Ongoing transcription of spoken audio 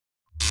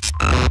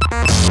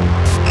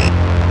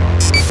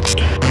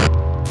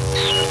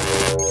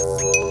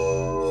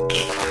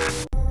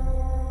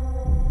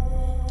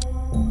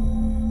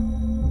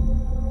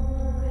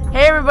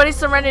everybody,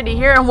 Serenity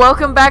here, and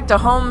welcome back to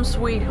Home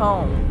Sweet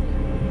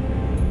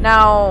Home.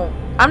 Now,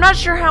 I'm not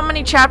sure how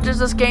many chapters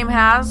this game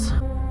has.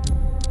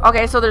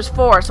 Okay, so there's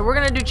 4, so we're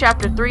gonna do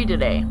chapter 3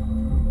 today.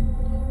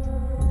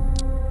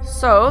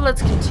 So,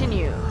 let's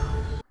continue.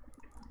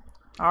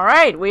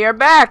 Alright, we are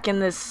back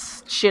in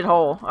this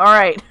shithole.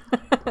 Alright.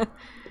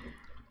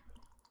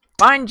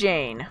 Find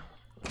Jane.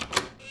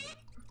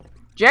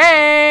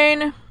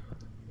 Jane!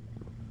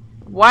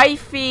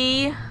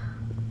 Wifey!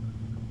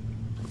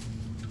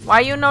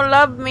 Why you no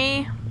love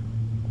me?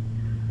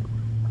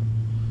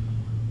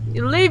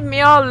 You leave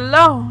me all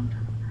alone.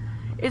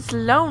 It's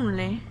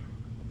lonely.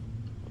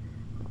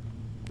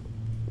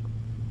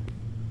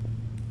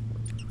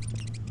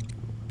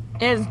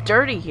 And it's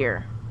dirty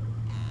here.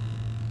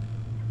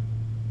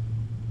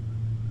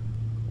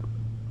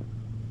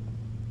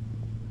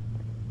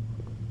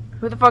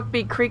 Who the fuck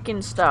be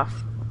creaking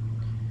stuff?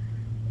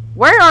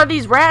 Where are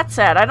these rats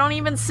at? I don't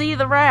even see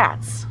the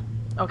rats.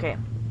 Okay.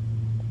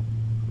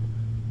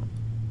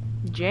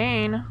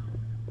 Jane,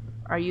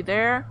 are you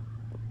there?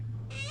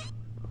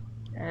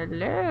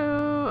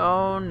 Hello?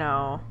 Oh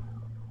no.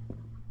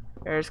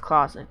 There's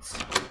closets.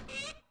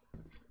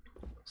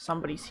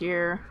 Somebody's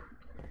here.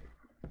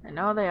 I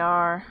know they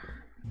are.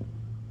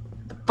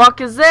 What the fuck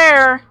is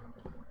there?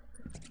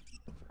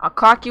 I'll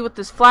clock you with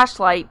this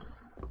flashlight.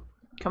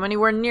 Come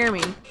anywhere near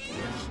me.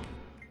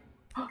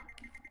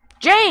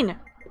 Jane!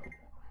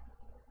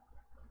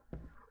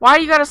 Why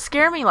you gotta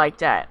scare me like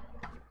that?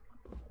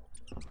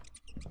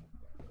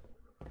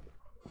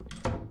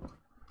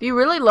 If you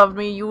really loved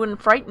me, you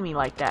wouldn't frighten me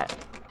like that.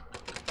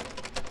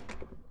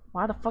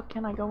 Why the fuck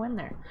can't I go in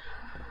there?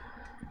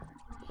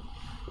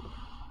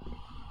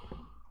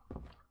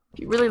 If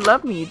you really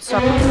loved me, you'd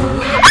stop. No!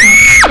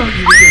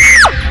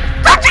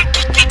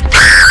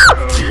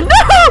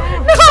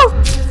 No!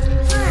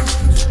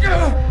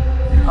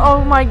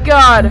 Oh my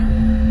god!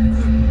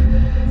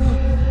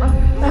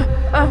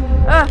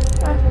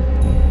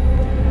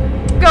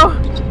 Go!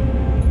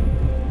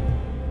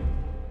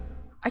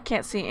 I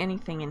can't see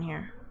anything in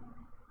here.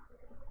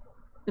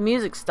 The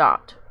music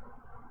stopped.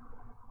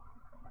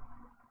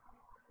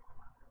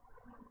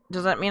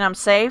 Does that mean I'm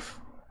safe?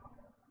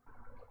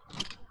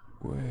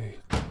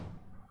 Wait.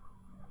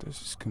 This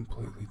is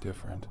completely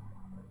different.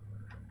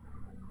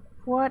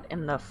 What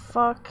in the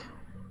fuck?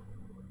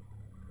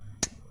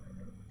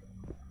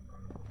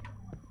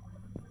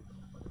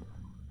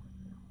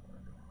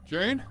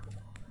 Jane?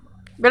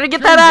 Better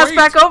get Jane, that ass wait!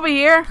 back over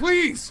here.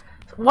 Please!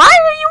 Why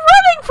are you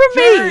running from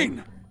me?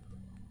 Jane!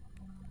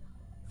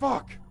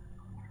 Fuck.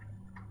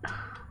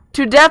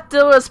 To death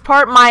do us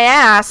part, my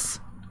ass.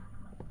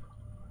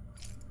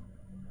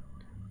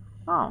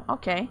 Oh,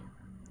 okay.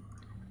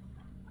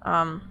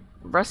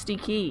 Rusty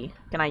key.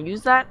 Can I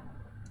use that?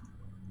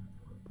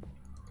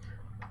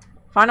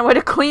 Find a way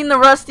to clean the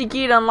rusty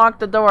key to unlock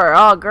the door.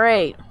 Oh,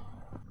 great.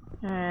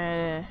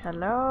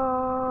 Hello?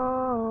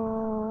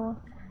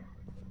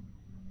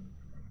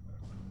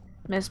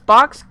 Miss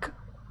Box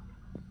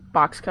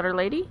Cutter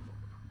Lady?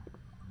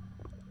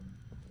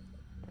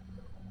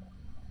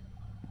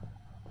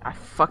 I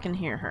fucking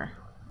hear her.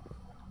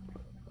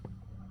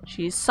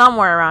 She's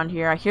somewhere around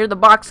here. I hear the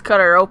box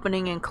cutter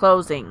opening and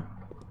closing.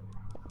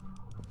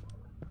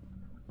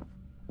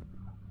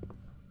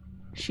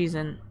 She's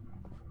in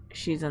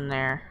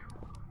there.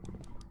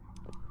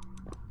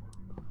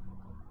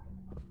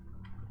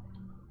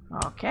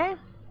 Okay.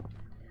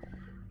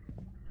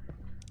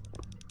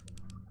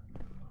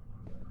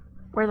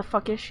 Where the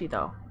fuck is she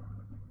though?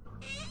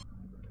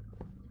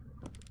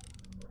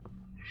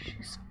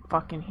 She's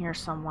fucking here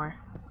somewhere.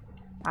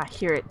 I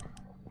hear it.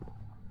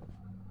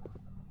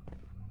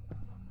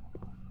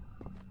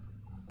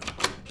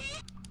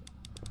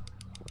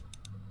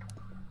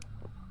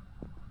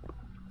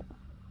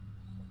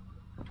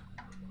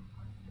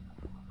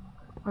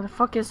 Where the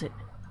fuck is it?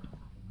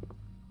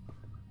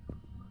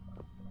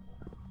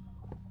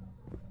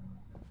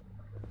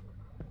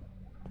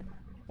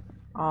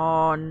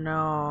 Oh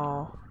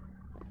no.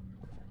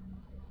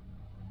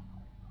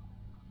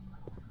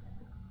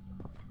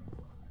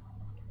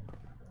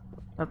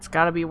 That's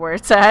gotta be where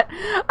it's at.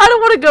 I don't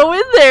want to go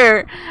in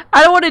there.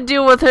 I don't want to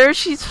deal with her.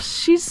 She's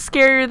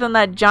scarier than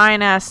that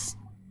giant ass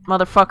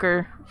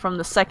motherfucker from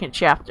the 2nd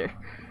chapter.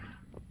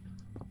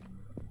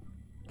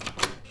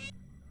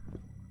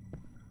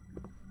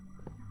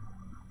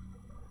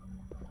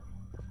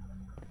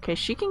 Okay,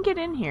 she can get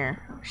in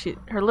here.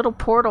 Her little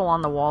portal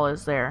on the wall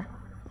is there.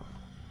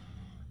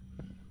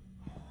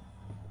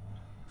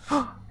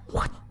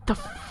 What the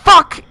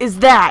fuck is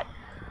that?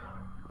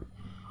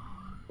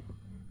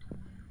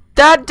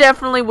 That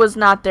definitely was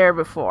not there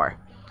before.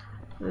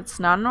 It's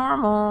not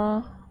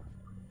normal.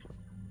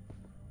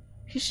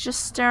 He's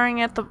just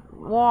staring at the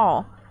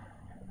wall.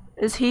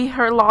 Is he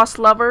her lost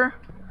lover?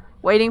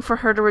 Waiting for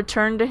her to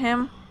return to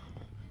him?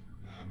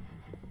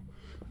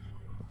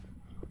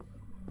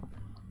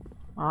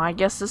 Well, I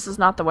guess this is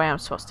not the way I'm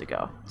supposed to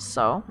go.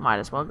 So, might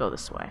as well go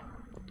this way.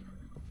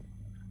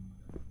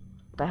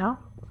 What the hell?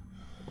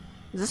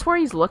 Is this where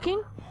he's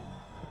looking?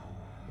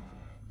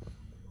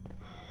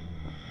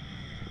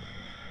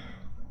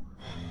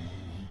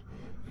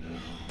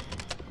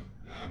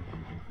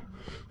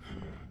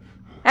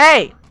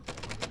 Hey!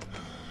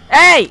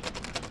 Hey!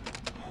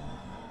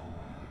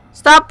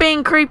 Stop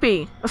being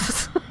creepy!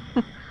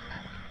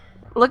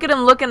 Look at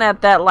him looking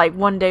at that like,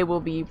 one day we'll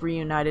be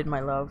reunited,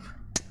 my love.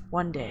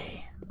 One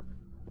day.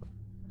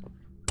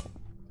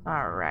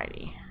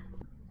 Alrighty.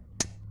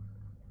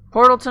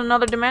 Portal to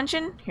another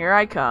dimension? Here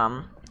I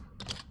come.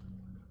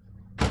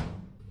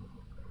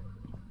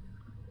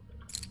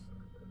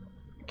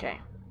 Okay.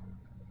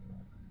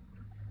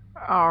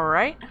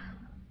 Alright.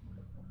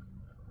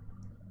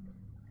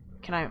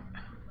 Can I...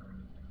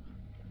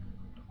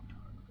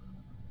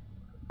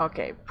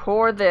 Okay,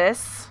 pour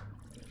this.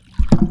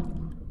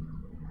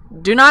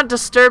 Do not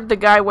disturb the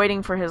guy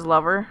waiting for his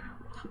lover.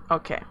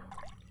 Okay.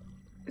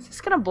 Is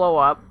this gonna blow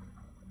up?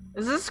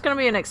 Is this gonna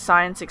be a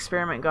science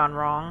experiment gone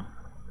wrong?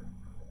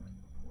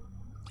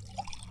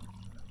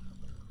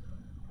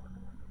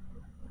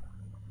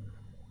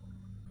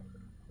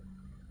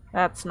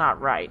 That's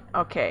not right.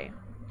 Okay.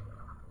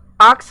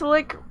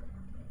 Oxalic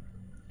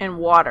and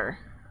water.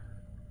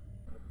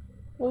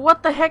 Well,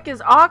 what the heck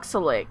is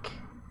oxalic?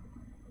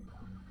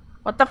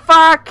 What the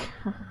fuck?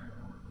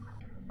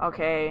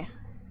 Okay.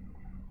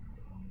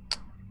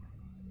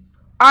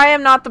 I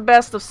am not the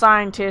best of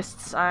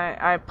scientists.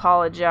 I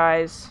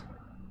apologize.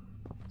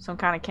 Some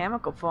kind of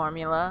chemical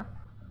formula.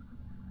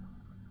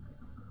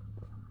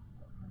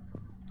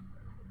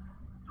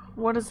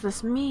 What does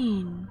this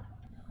mean?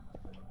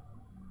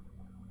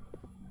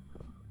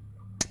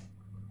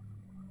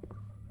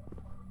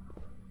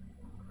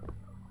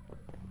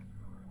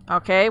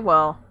 Okay,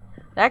 well,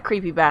 that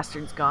creepy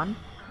bastard's gone.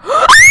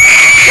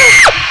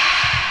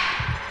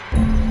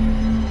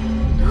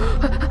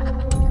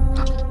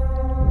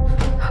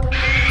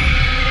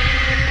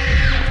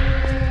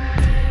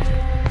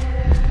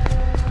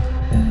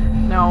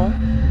 No.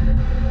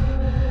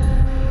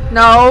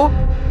 No.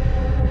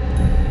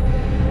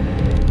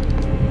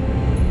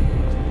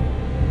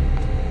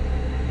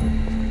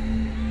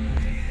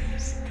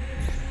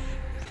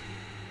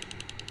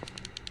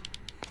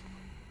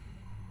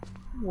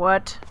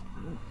 What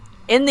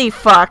in the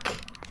fuck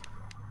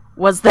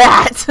was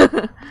that?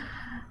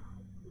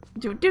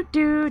 Do do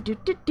do do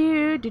do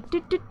do do do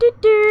do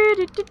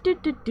do do do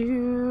do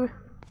do.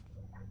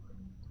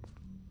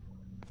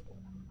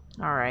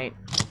 All right.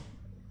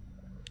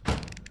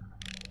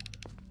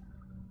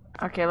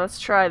 Okay, let's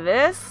try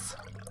this.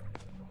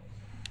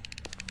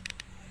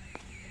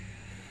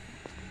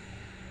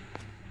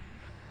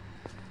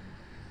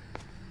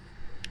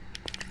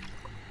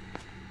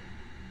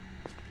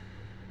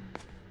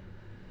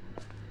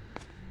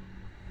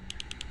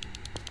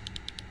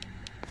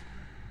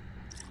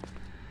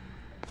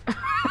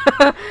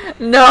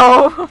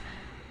 No.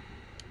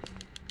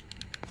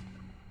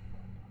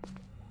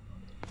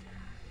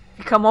 If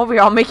you come over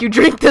here, I'll make you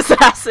drink this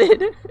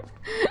acid.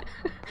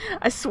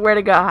 I swear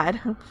to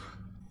God.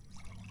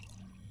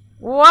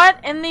 What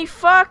in the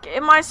fuck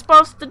am I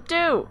supposed to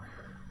do?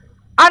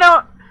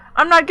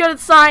 I'm not good at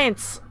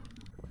science.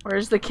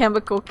 Where's the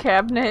chemical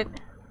cabinet?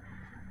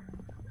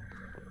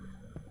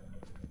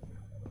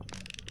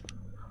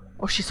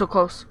 Oh, she's so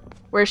close.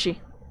 Where is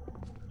she?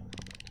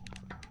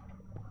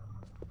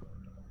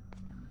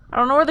 I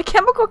don't know where the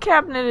chemical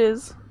cabinet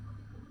is.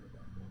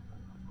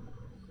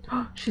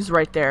 She's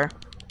right there.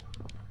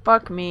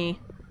 Fuck me.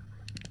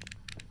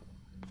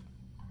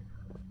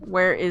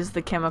 Where is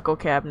the chemical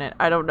cabinet?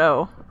 I don't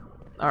know.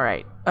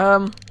 Alright.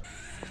 Oh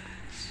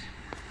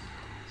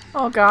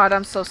god,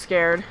 I'm so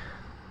scared.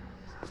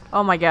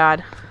 Oh my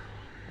god.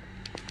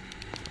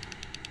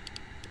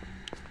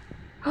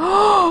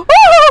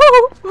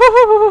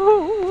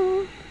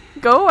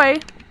 Go away.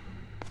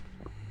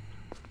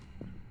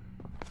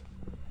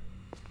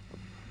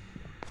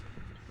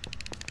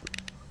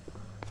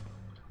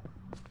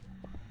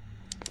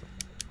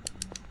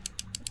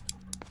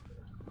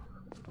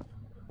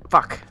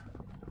 Fuck.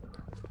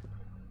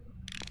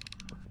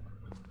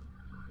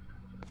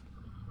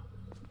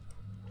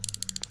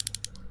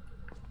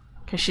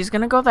 Okay, she's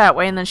gonna go that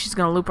way and then she's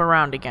gonna loop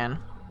around again.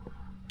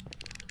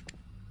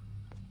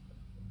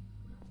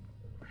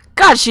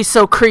 God, she's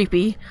so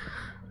creepy.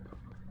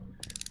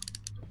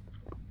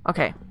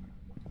 Okay.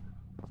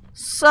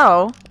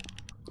 So,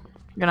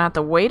 you're gonna have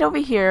to wait over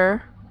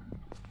here.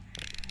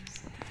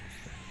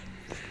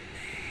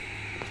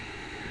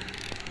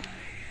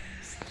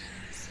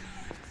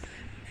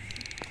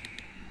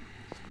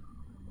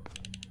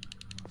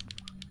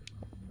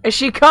 Is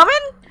she coming?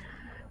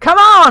 Come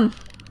on!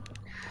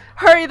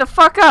 Hurry the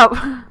fuck up!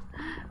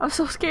 I'm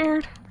so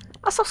scared.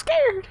 I'm so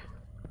scared.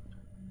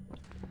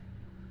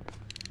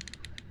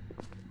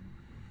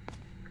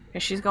 Okay,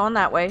 she's going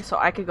that way, so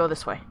I could go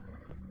this way.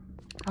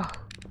 Oh.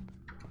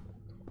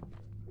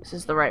 This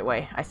is the right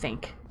way, I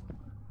think.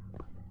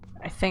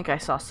 I think I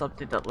saw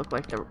something that looked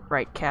like the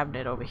right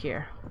cabinet over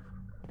here.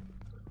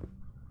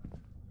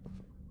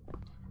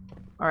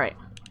 Alright.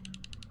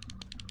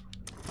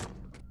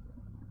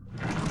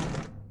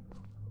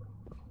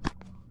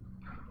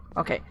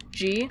 Okay,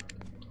 G.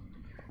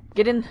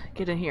 Get in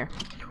here.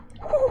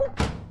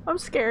 I'm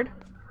scared.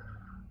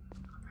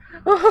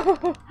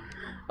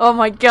 Oh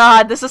my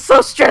god, this is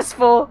so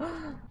stressful.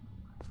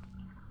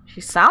 She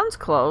sounds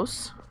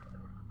close.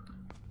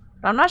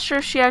 I'm not sure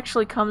if she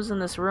actually comes in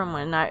this room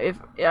and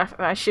if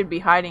I should be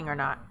hiding or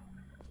not.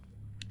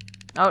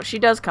 Oh, she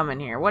does come in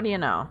here. What do you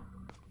know?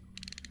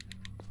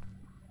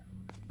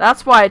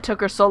 That's why it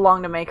took her so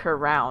long to make her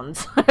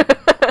rounds.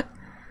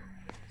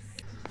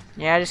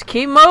 Yeah, just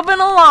keep moving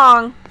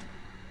along.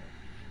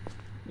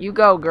 You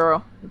go,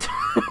 girl.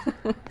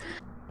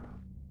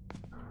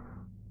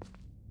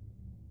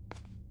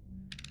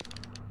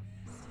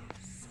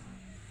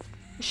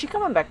 Is she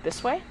coming back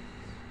this way?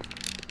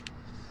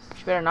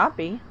 She better not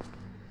be.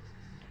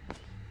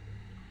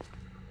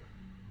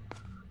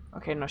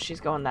 Okay, no, she's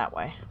going that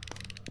way.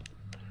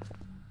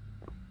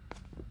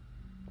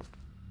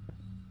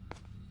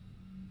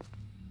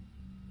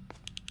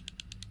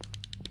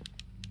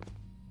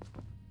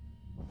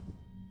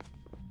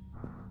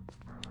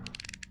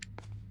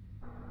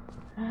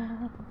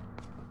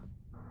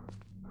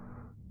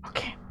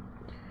 Okay.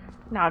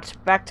 Now it's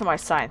back to my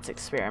science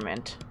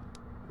experiment.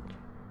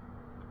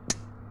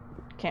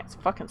 Can't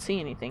fucking see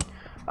anything.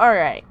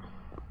 Alright.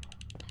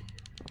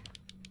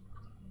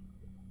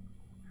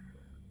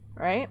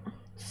 Right?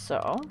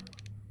 So.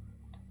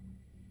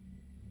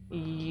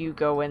 You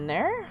go in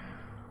there.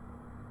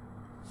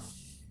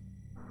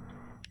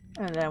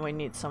 And then we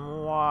need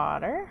some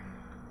water.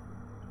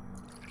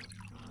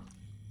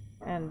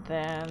 And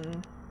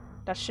then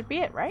that should be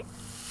it, right?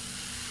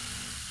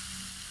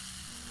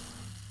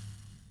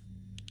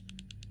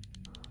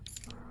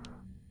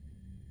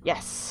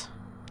 Yes.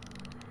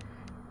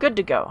 Good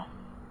to go.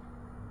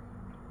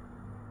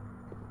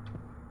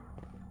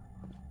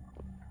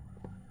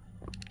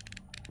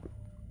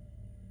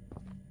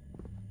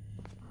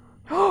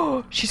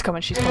 Oh, she's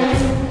coming, she's coming.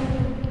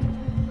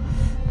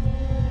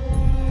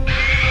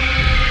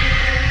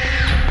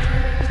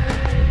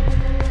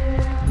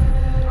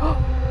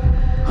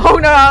 Oh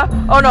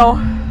no! Oh no!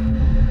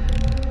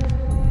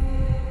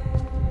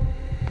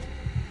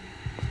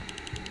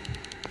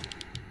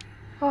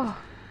 Oh.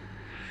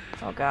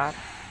 Oh god.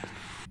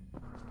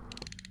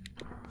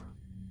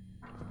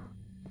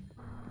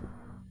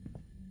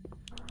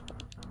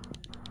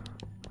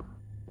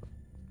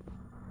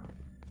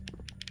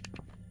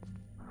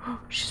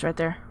 She's right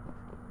there.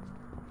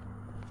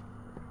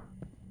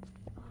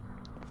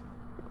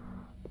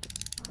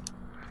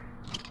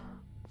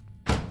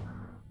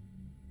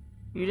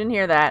 You didn't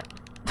hear that.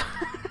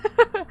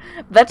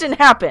 That didn't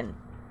happen.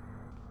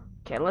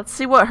 Okay, let's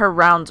see what her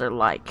rounds are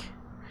like.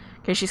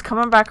 Okay, she's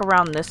coming back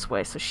around this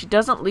way, so she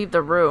doesn't leave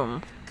the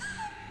room.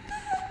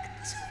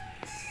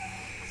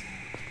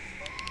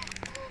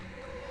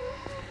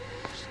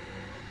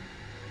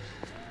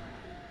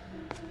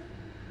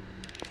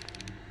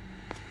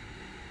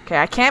 Okay,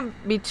 I can't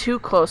be too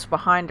close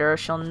behind her or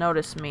she'll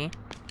notice me.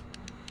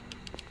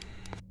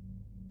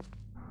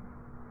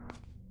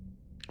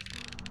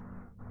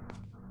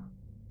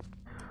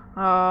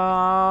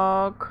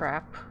 Oh,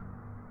 crap.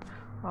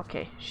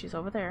 Okay, she's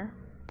over there.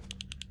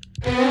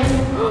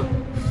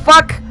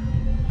 Fuck!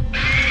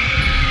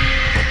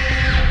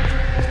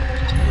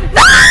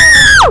 No!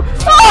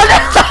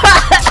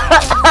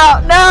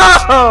 Oh, no!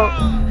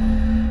 No!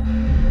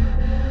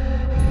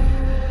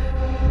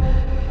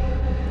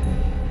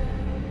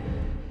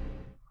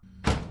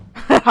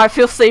 I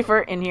feel safer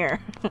in here.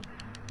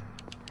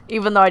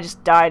 Even though I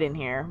just died in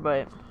here,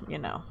 but, you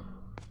know.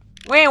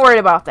 We ain't worried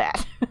about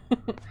that.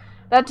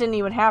 That didn't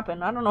even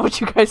happen. I don't know what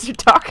you guys are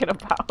talking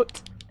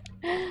about.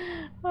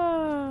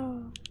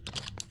 Oh.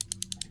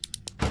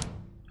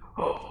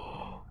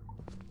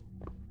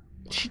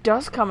 She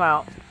does come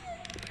out.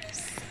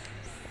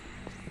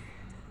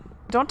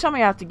 Don't tell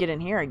me I have to get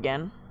in here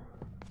again.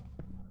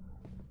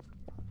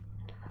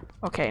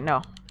 Okay,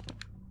 no.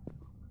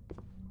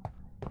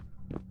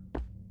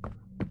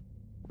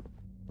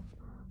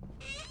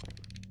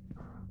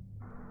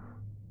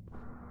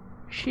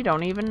 She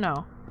don't even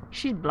know.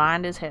 She's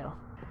blind as hell.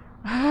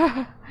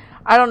 I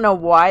don't know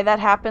why that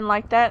happened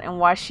like that and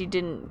why she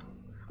didn't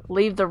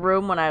leave the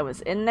room when I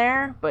was in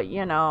there, but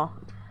you know,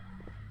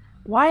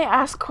 why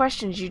ask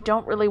questions you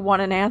don't really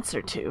want an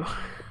answer to?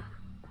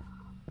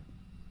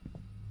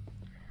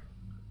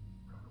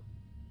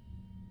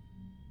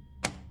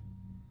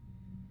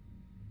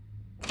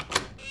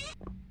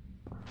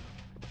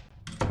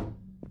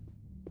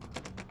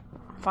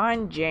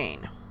 Find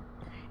Jane.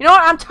 You know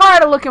what? I'm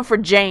tired of looking for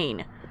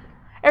Jane.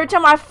 Every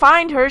time I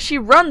find her, she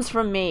runs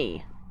from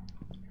me.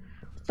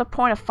 What's the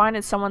point of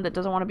finding someone that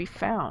doesn't want to be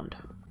found?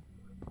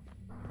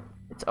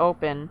 It's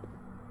open.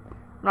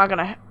 I'm not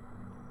gonna...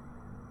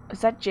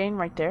 Is that Jane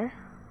right there?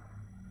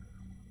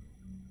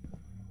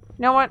 You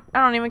know what? I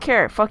don't even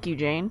care. Fuck you,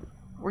 Jane.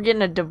 We're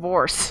getting a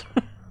divorce.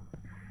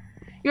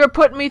 You're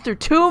putting me through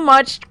too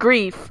much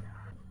grief.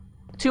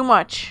 Too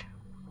much.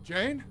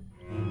 Jane?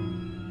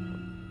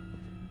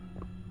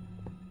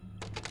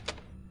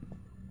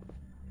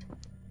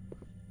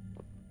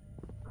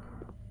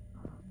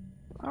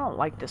 I don't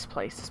like this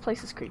place. This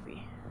place is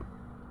creepy.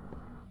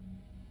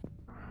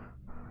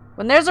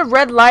 When there's a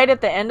red light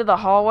at the end of the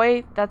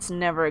hallway, that's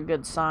never a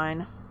good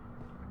sign.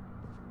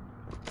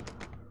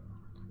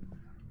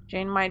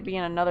 Jane might be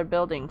in another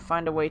building.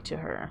 Find a way to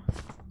her.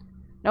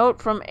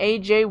 Note from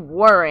A.J.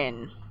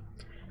 Warren.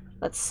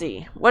 Let's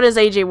see. What has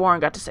A.J. Warren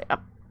got to say? Oh,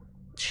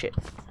 shit.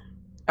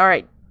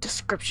 Alright,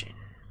 description.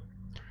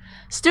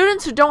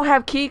 Students who don't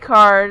have key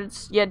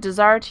cards yet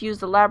desire to use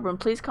the lab room,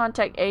 please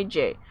contact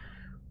A.J.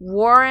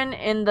 Warren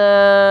in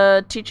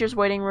the teacher's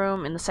waiting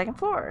room in the second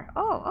floor.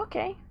 Oh,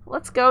 okay.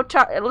 Let's go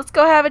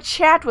have a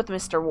chat with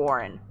Mr.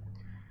 Warren.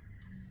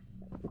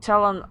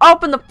 Tell him,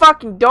 open the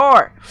fucking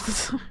door!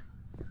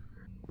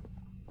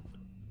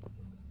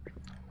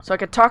 So I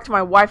could talk to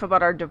my wife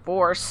about our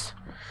divorce.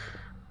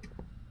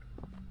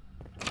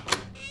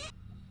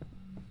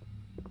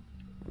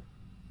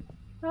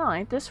 Oh,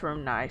 ain't this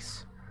room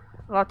nice?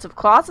 Lots of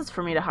closets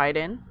for me to hide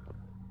in.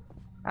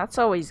 That's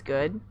always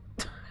good.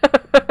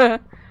 I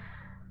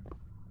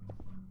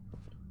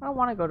don't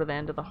want to go to the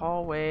end of the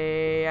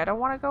hallway. I don't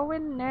want to go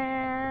in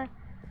there.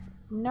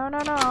 No, no,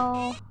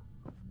 no.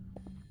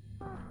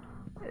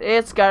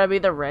 It's gotta be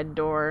the red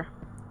door.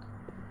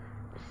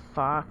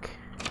 Fuck.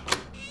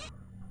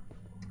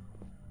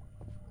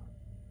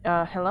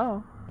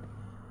 Hello?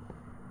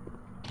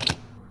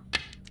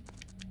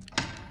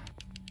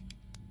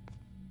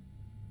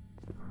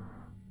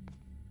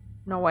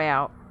 No way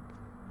out.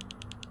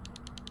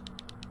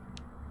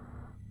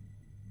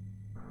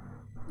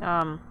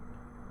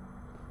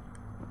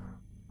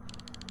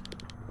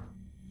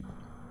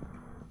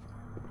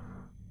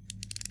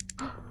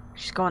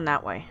 She's going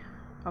that way.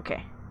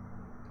 Okay.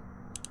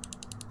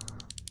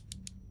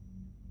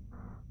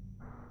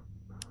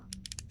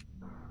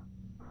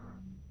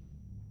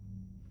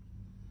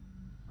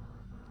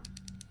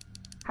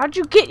 How'd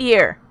you get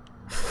here?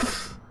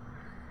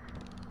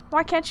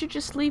 Why can't you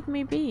just leave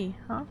me be,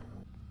 huh?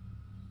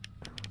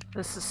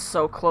 This is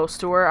so close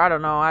to her. I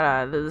don't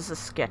know. This is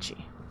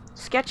sketchy.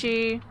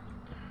 Sketchy.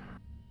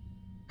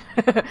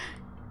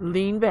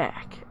 Lean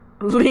back.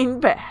 Lean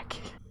back.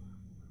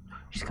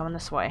 She's coming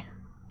this way.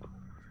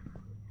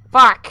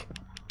 Fuck!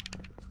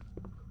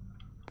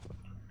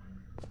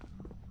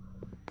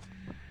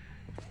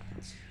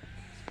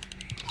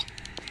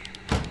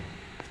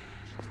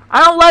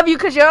 I don't love you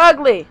because you're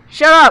ugly.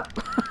 Shut up.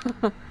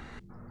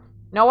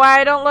 Know why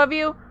I don't love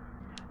you?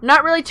 I'm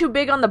not really too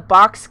big on the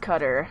box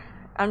cutter.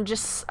 I'm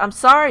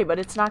sorry, but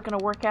it's not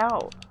gonna work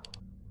out.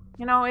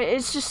 You know,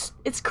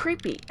 it's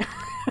creepy.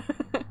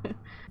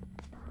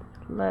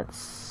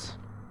 Let's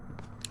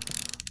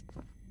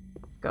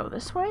go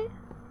this way.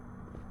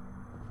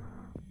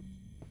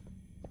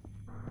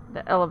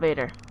 The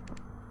elevator.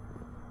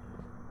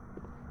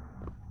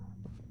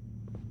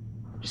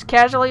 Just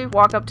casually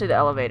walk up to the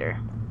elevator.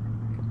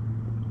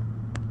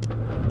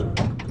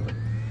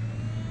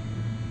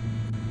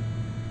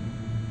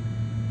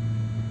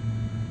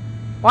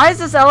 Why is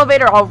this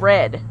elevator all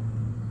red?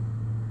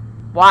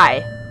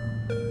 Why?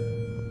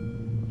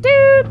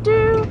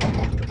 Doo-doo.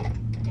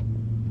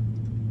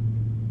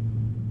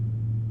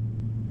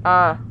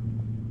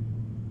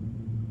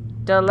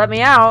 Don't let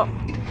me out.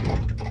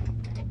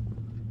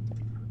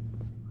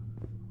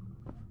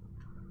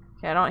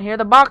 Okay, I don't hear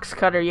the box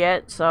cutter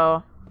yet,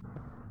 so...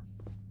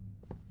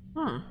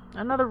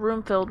 Another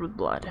room filled with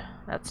blood.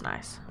 That's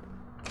nice.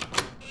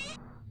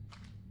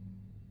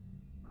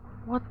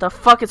 What the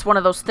fuck? It's one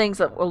of those things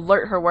that will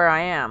alert her where I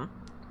am.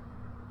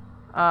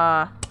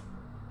 Hi!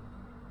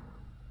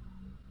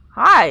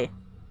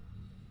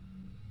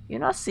 You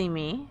not see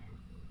me.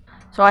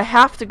 So I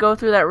have to go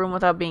through that room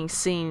without being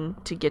seen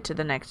to get to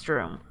the next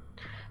room.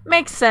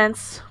 Makes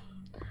sense.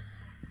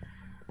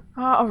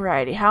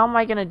 Alrighty, how am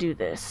I gonna do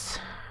this?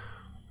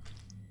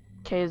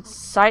 Okay,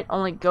 sight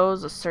only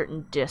goes a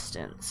certain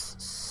distance.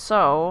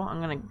 So, I'm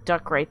gonna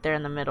duck right there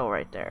in the middle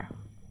right there.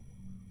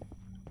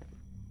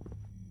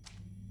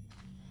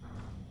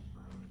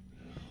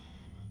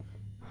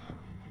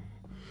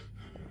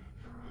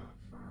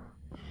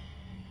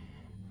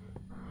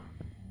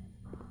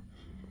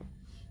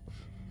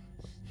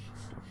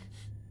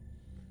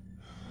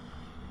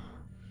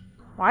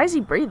 Why is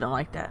he breathing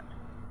like that?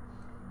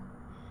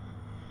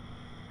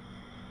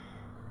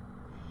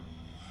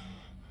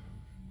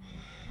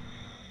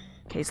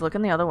 Okay, he's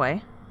looking the other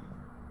way.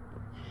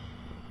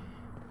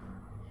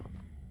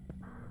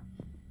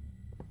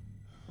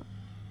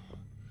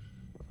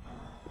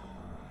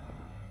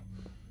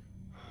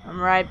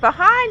 I'm right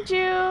behind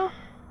you!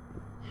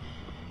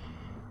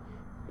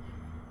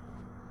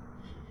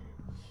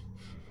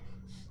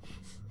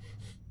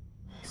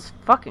 It's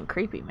fucking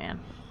creepy,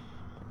 man.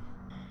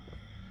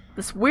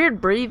 This weird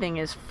breathing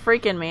is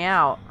freaking me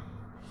out.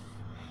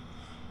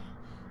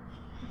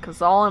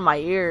 Because all in my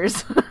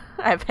ears.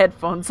 I have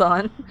headphones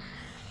on.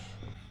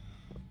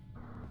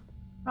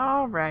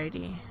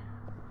 Alrighty.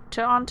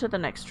 On to the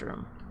next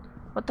room.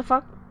 What the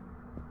fuck?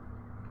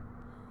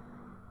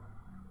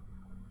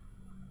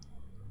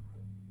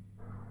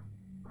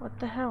 What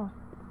the hell?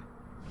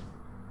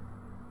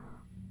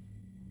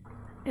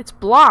 It's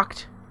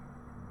blocked.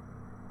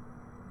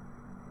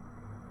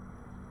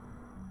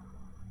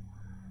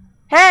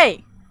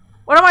 Hey!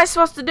 What am I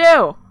supposed to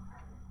do?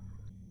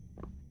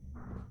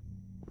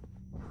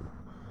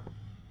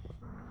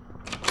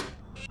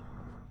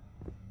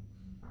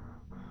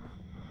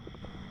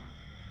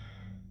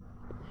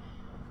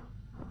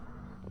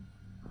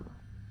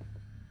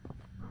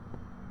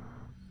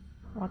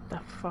 What the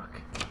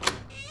fuck?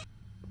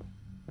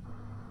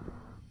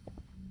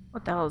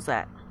 What the hell is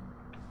that?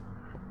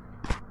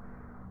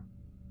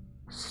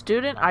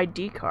 Student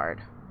ID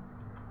card.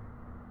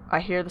 I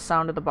hear the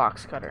sound of the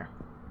box cutter.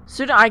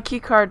 Student ID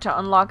card to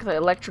unlock the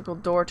electrical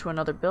door to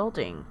another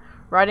building.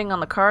 Writing on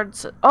the card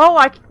says,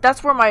 oh,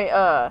 that's where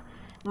my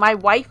my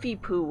wifey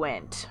poo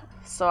went.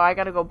 So I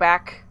gotta go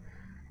back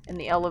in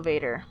the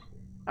elevator.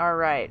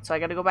 Alright, so I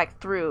gotta go back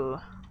through.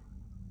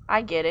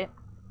 I get it.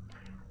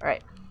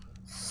 Alright.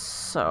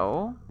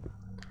 So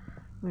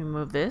let me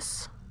move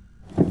this.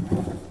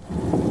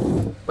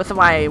 With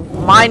my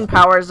mind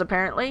powers,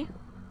 apparently.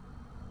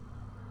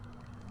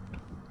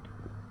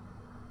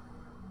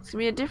 It's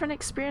gonna be a different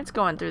experience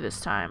going through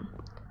this time.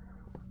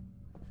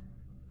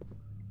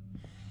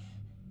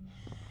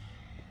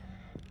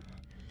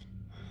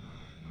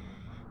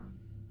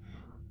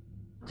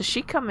 Does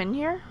she come in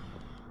here?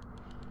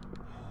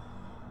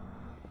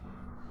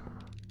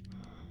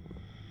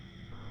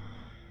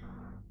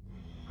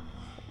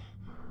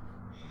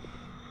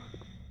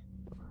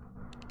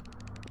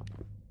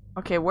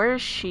 Okay, where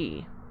is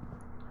she?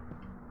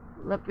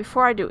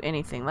 Before I do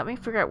anything, let me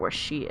figure out where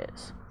she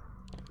is.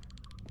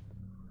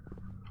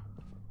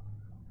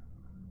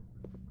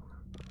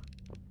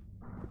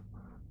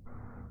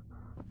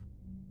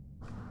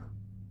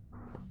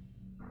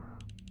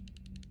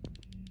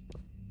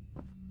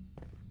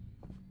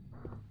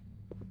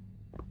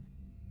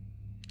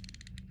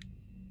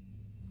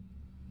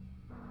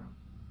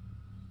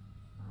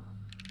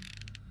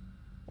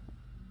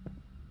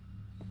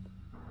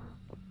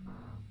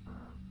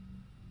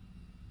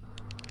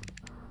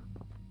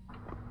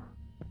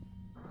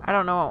 I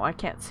don't know. I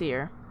can't see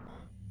her.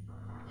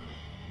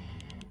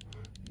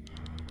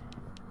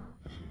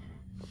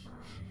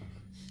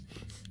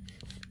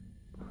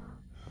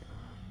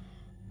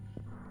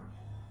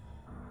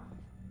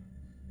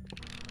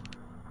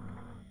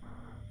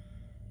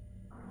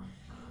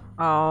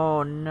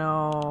 Oh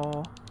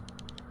no.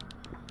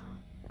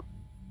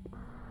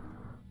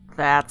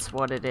 That's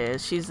what it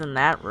is. She's in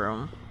that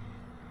room.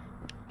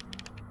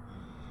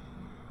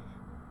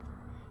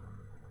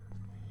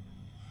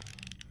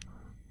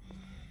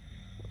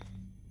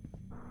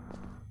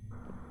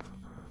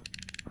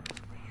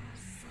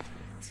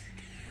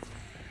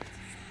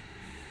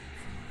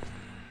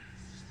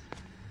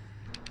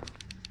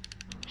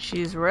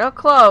 She's real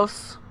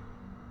close.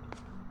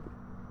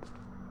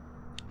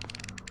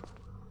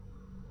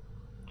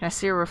 Can I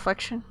see her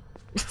reflection?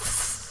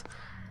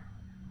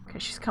 Okay,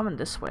 she's coming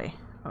this way.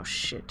 Oh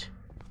shit.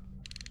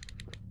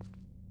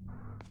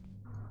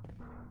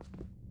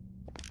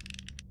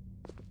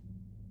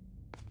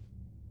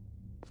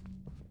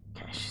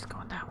 Okay, she's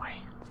going that way.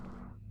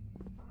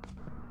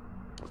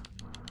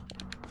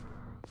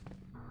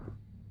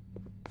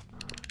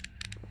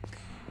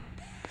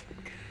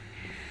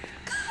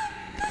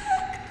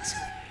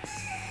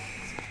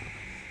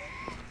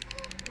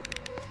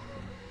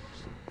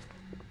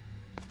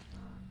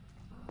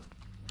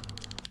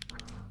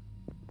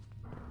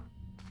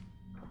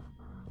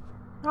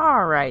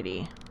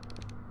 Alrighty.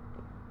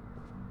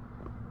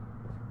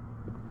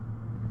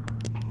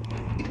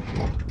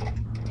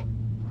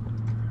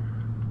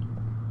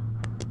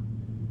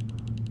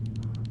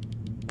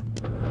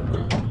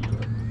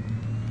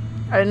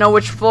 I didn't know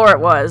which floor it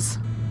was.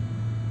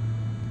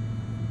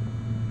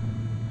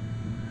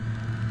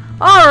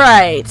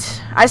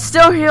 Alright. I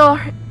still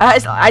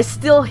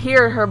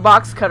hear her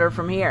box cutter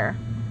from here.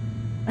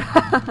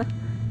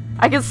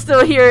 I can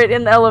still hear it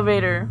in the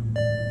elevator.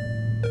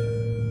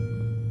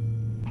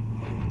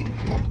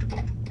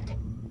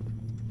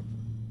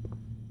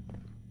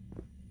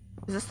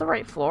 Is this the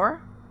right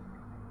floor?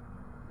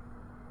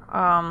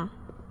 I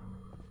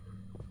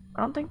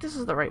don't think this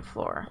is the right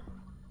floor.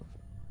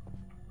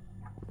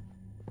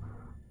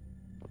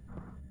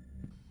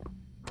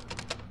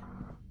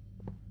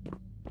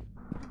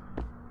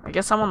 I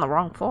guess I'm on the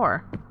wrong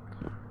floor.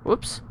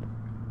 Whoops.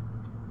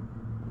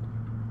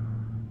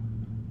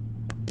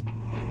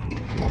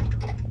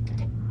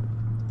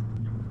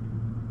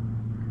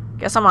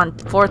 Guess I'm on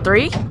floor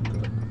 3?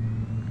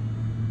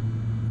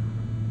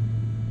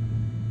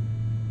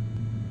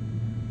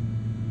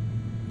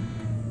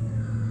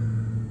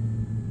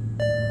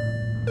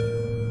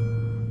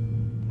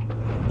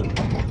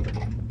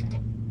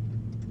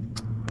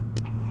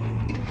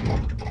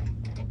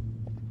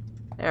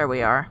 There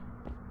we are.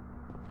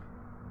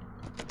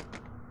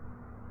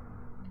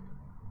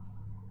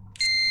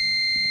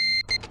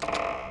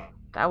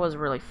 That was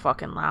really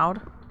fucking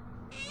loud.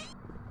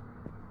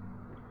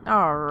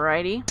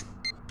 Alrighty.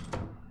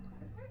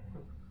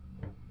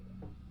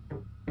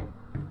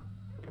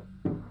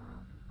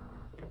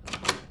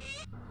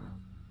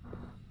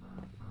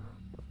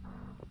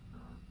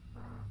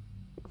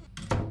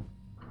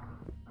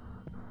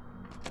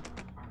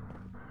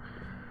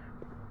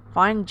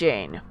 Find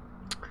Jane.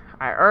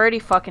 I already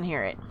fucking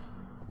hear it.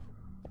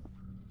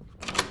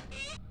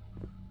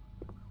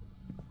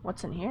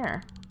 What's in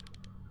here?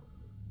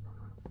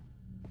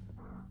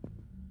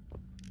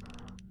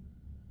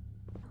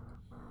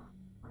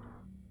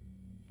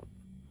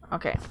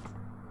 Okay.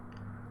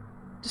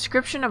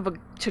 Description of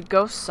to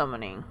ghost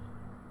summoning.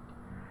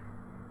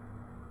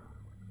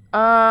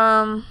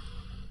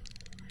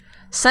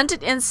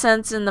 Scented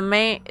incense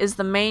is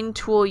the main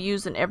tool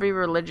used in every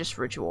religious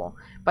ritual.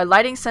 By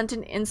lighting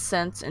scented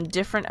incense in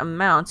different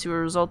amounts, you will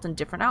result in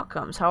different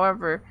outcomes.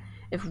 However,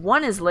 if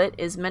one is lit,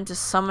 it is meant to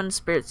summon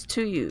spirits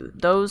to you.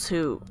 Those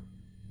who...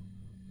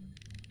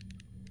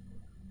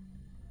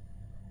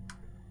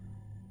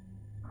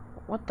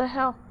 What the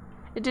hell?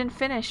 It didn't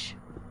finish.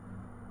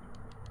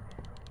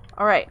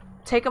 Alright,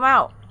 take them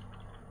out.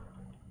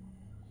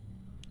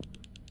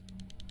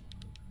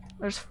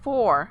 There's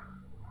 4.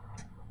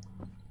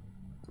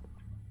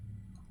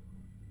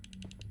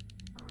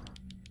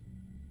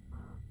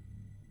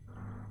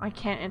 I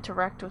can't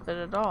interact with it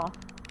at all.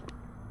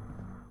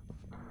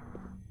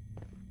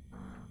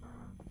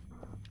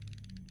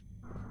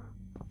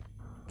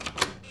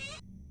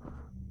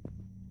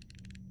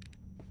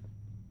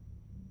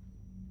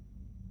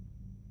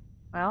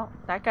 Well,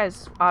 that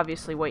guy's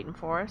obviously waiting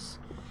for us.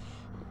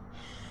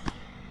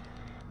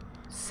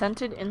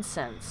 Scented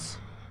incense.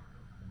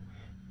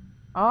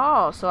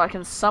 Oh, so I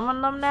can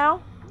summon them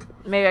now?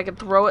 Maybe I can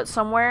throw it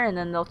somewhere and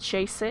then they'll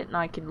chase it and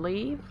I can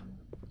leave?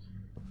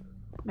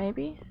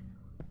 Maybe?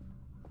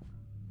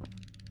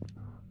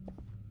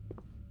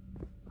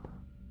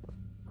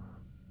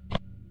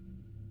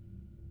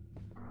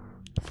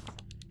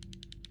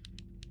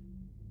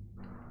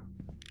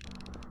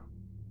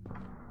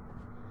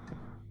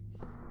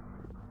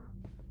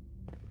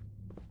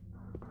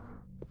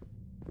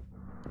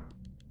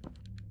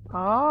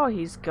 Oh,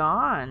 he's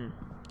gone.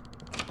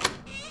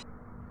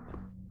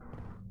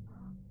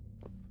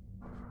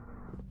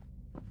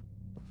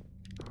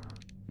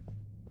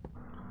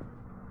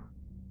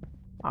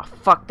 Oh,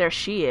 fuck, there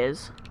she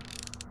is.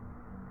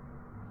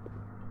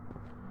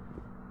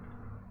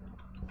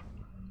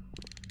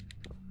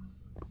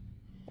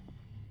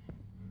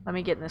 Let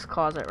me get in this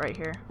closet right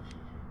here.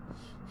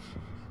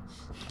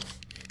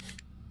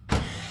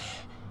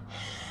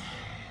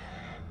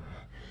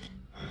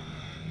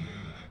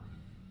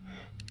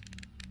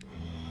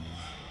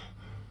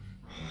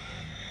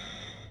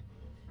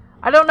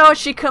 I don't know if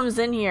she comes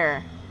in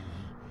here.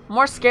 I'm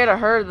more scared of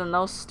her than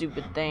those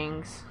stupid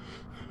things.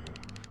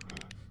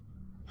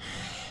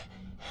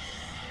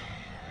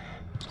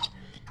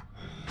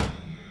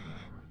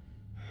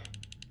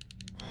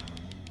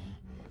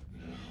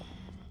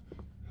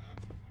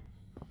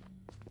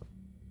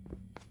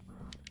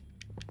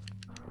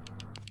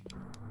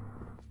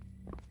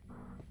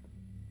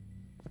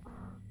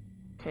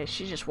 Okay,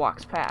 she just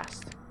walks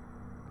past.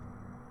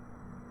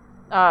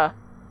 Hi?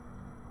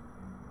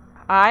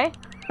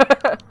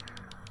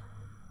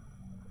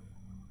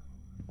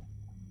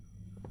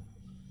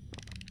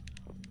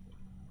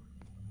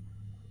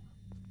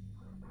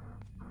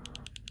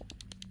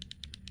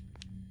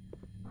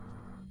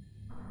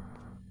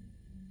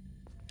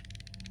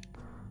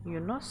 You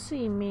no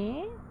see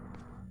me?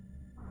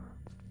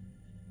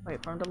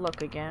 Wait for him to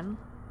look again.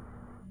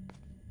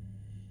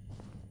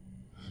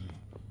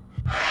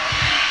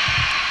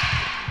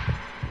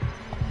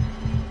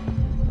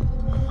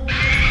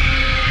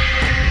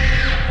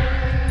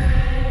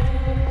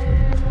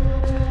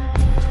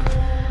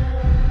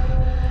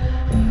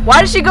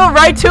 Why did she go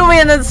right to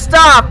me and then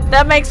stop?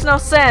 That makes no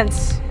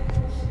sense.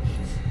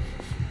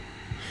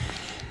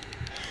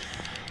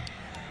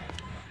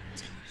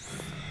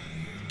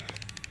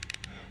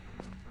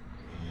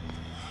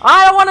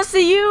 I don't want to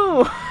see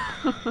you.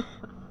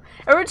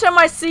 Every time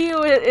I see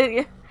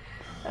you,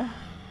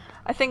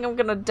 I think I'm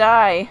gonna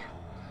die.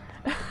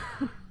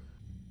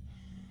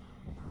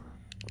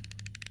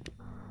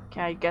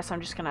 Okay, I guess I'm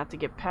just gonna have to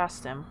get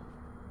past him.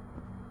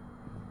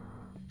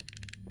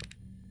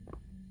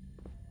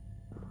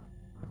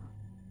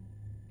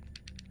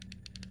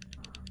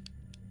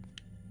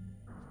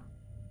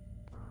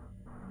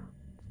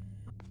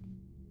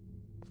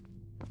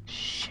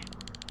 Shit.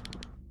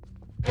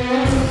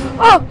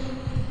 Oh!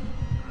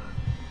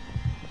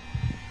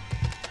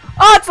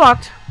 Oh, it's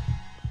locked!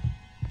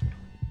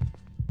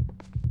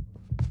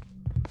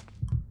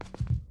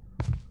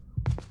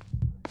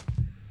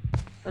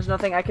 There's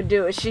nothing I can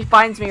do. If she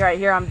finds me right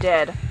here, I'm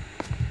dead.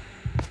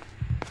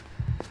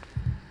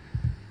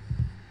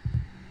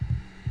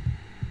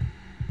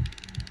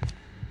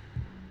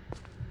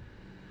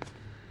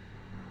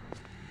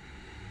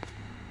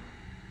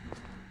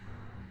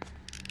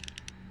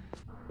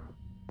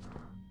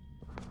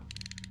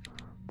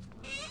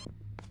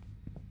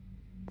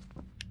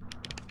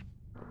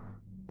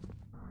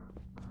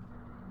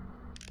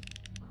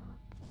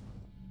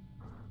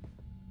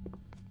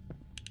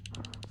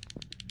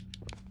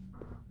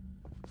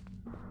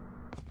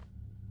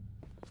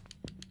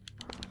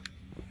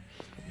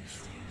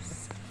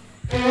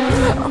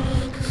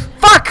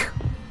 Fuck!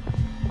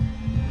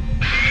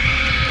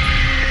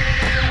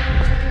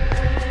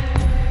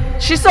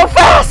 She's so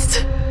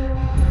fast!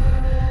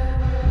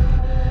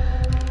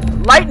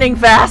 Lightning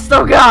fast,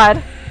 oh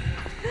god!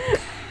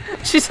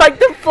 She's like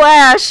the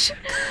Flash!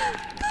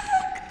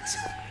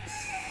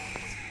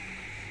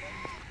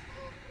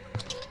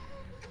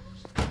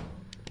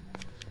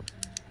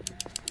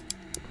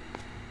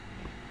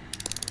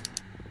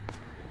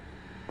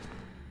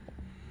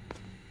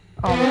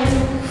 Oh.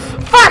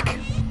 Fuck!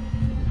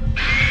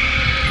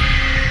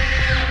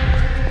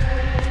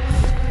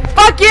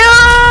 Fuck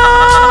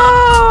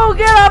you!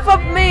 Get off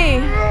of me!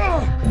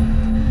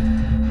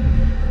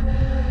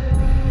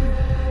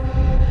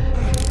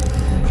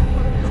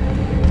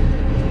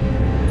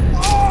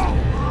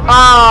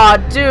 Aw,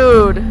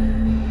 dude.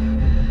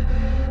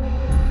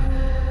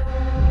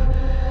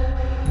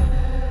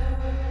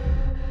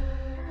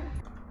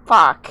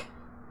 Fuck.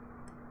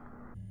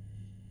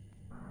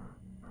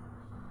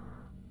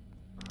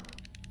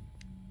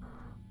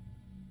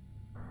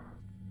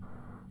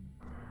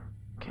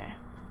 Okay.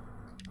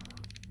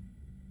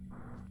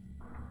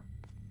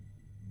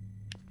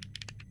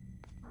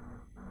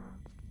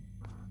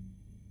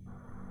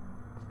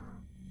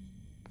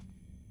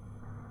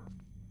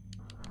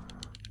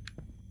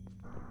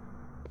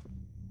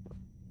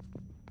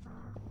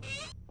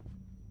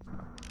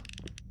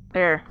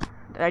 There.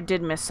 I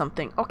did miss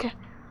something. Okay.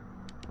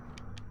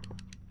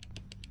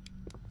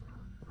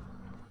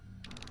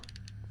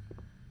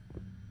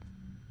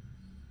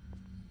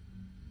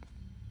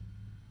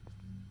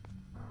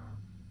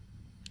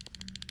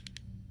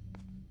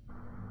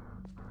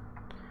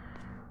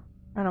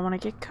 I don't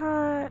want to get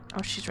caught.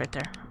 Oh, she's right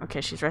there.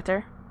 Okay, she's right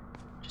there.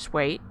 Just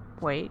wait.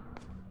 Wait.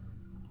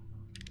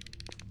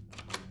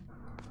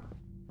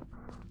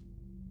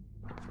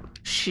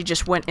 She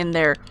just went in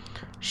there.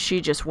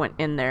 She just went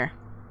in there.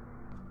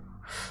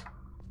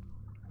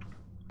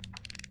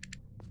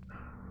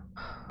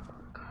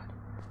 God.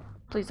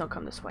 Please don't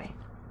come this way.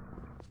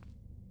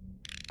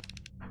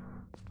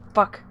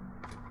 Fuck.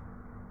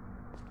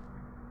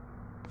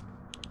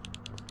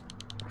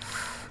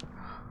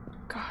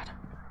 God.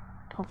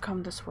 Don't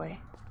come this way.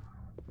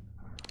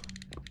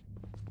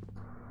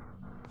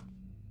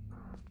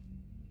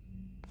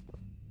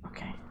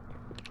 Okay.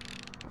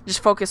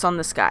 Just focus on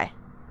this guy.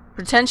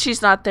 Pretend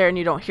she's not there and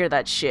you don't hear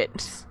that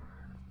shit.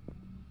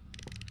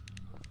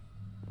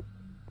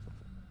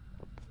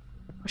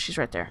 Oh, she's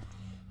right there.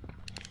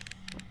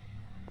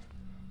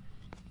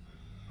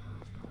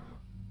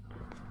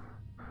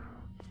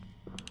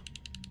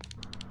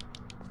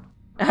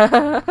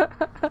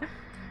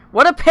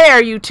 What a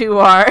pair you two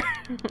are!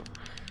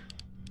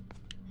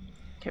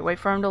 Okay, wait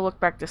for him to look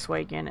back this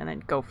way again and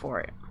then go for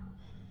it.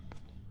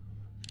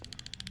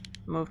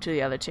 Move to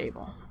the other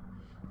table.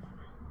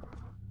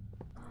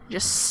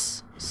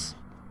 Just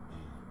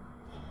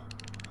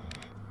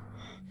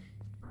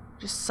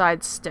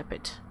sidestep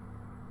it.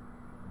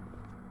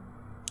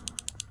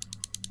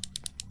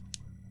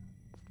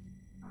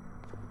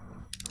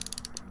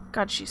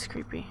 God, she's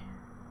creepy.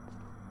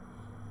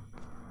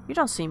 You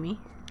don't see me.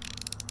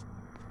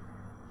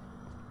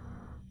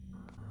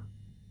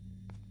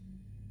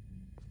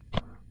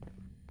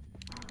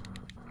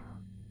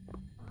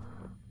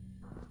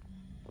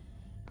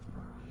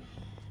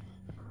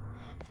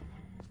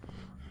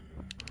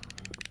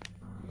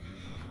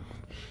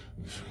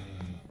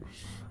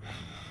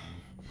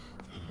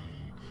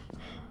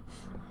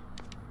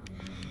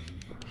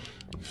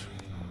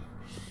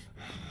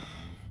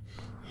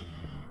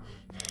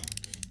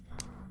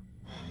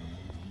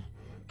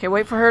 Okay,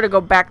 wait for her to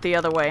go back the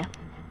other way.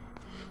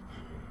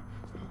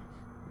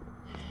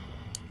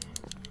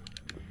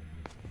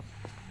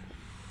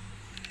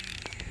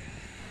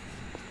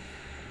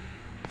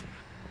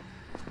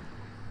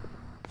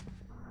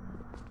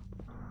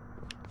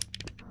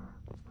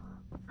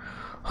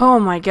 Oh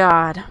my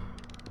God.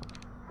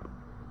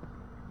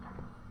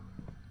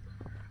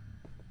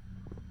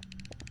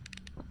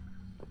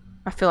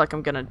 I feel like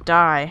I'm gonna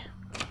die.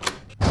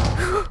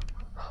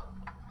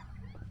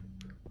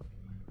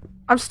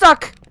 I'm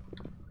stuck!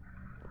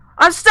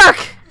 I'm stuck!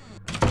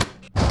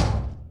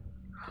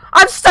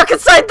 I'm stuck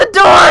inside the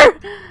door!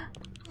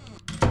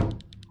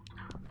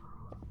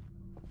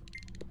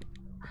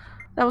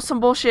 That was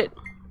some bullshit.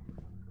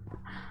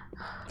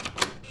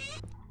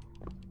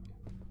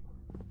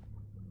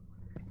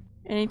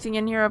 Anything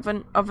in here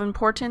of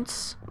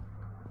importance?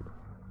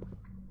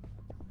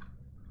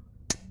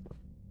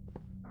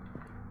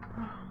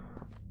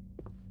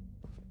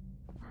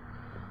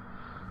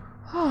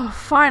 Oh,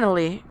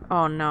 finally.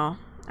 Oh no.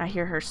 I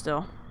hear her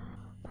still.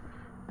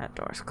 That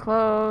door's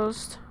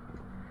closed.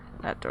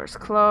 That door's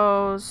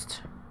closed.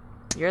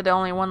 You're the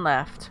only one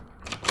left.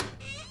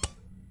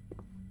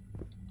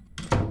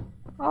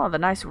 Oh, the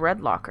nice red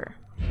locker.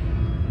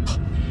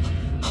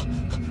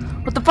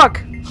 What the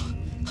fuck?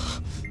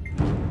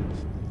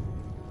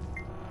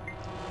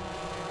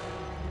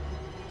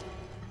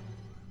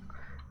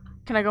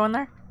 Can I go in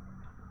there?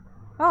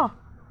 Oh.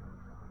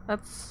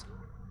 That's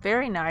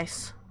very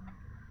nice.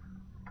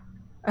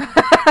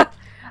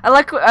 I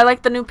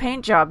like the new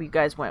paint job you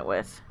guys went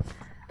with.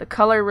 The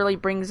color really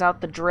brings out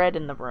the dread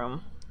in the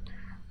room.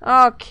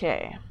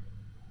 Okay.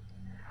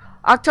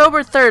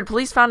 October 3rd,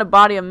 police found a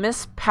body of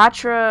Miss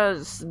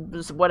Patra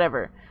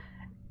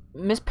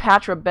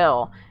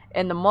Bell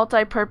in the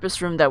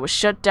multi-purpose room that was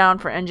shut down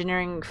for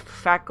engineering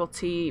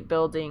faculty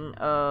building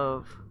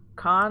of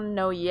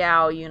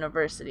Connoyau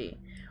University,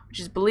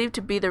 which is believed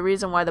to be the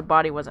reason why the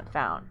body wasn't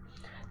found.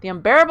 The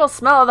unbearable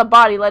smell of the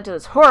body led to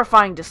this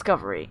horrifying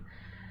discovery.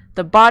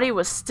 The body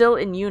was still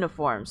in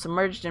uniform,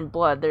 submerged in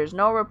blood. There's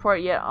no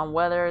report yet on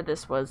whether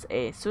this was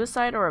a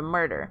suicide or a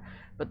murder,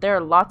 but there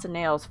are lots of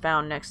nails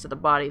found next to the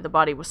body. The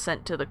body was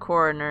sent to the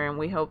coroner, and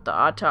we hope the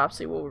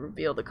autopsy will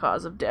reveal the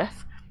cause of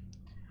death.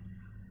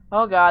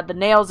 Oh god, the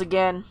nails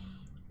again.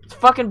 It's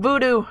fucking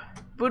voodoo.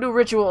 Voodoo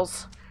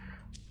rituals.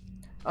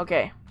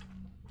 Okay.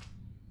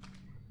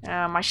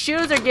 My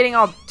shoes are getting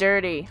all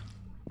dirty.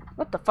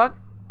 What the fuck?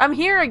 I'm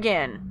here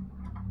again.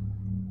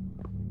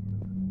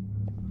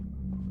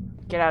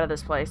 Get out of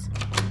this place.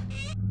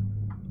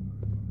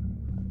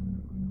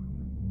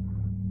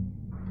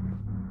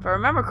 If I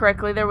remember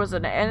correctly, there was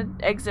an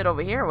exit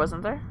over here,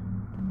 wasn't there?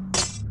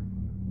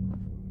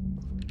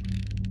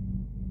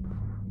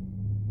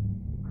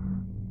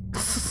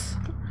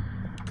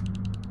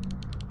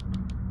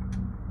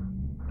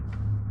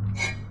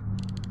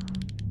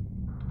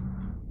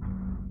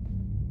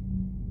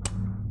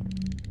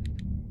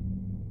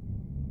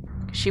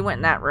 She went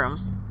in that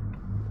room.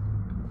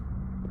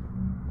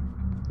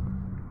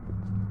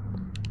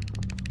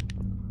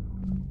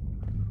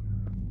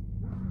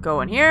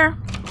 Go in here.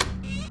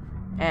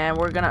 And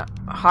we're gonna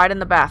hide in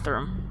the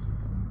bathroom.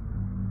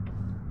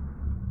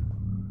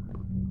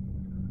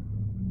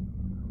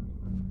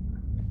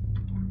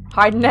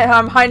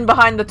 I'm hiding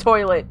behind the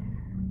toilet.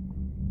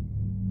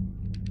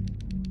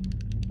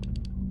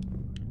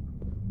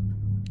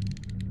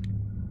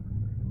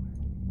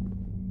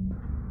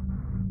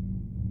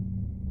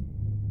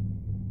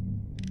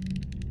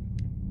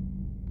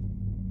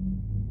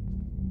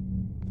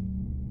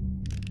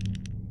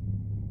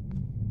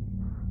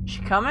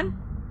 She coming?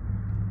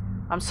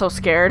 I'm so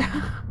scared.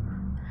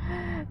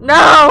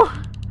 No!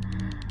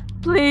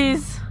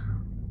 Please.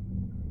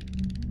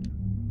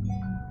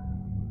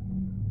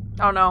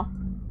 Oh no.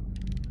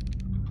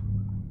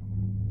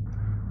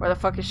 Where the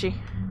fuck is she?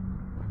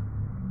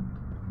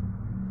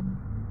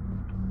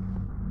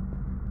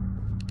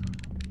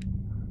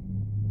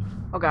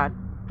 Oh god.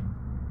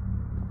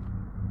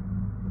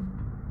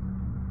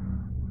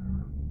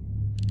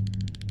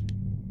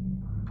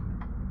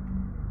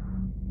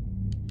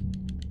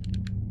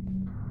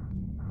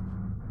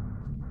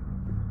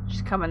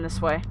 She's coming this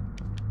way.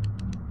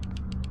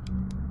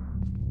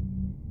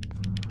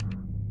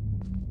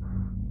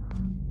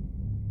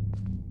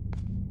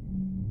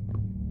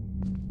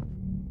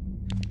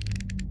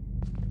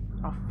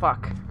 Oh,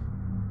 fuck.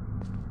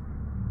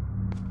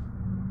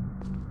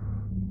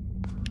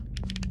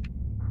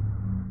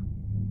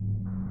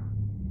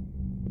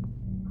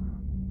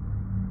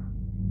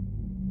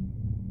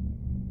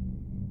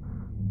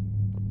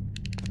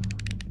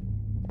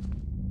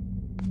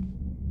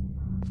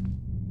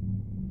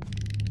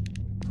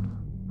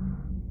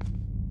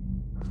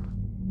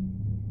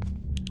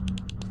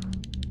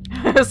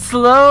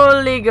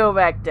 Slowly go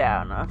back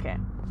down. Okay.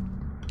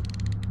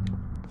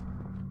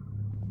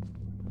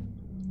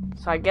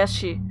 So I guess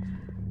she...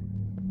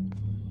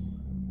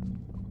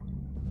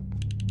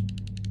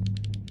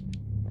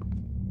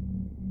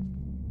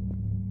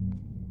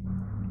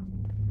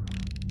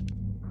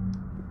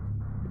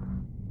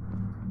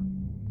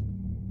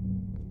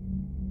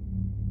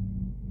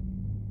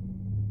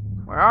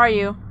 Where are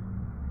you?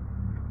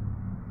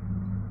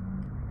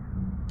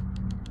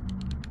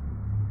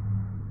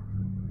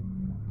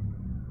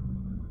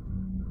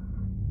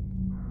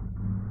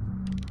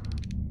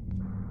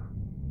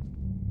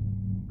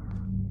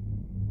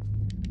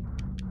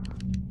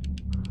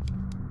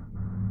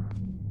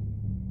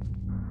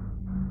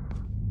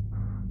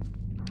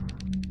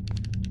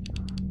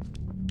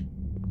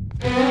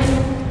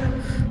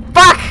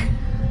 Fuck!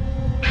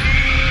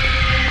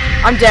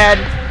 I'm dead.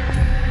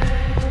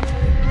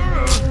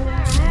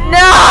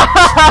 No!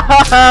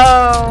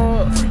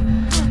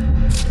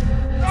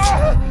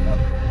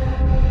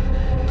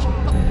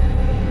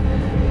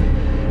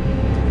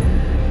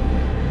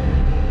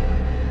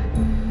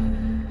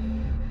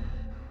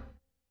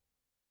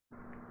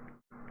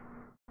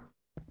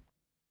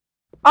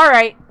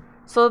 Alright,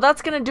 so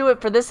that's gonna do it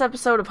for this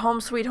episode of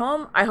Home Sweet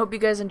Home. I hope you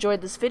guys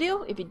enjoyed this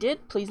video. If you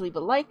did, please leave a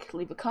like,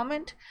 leave a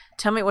comment,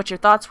 tell me what your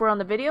thoughts were on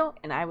the video,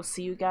 and I will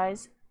see you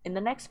guys in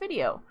the next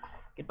video.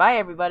 Goodbye,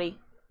 everybody.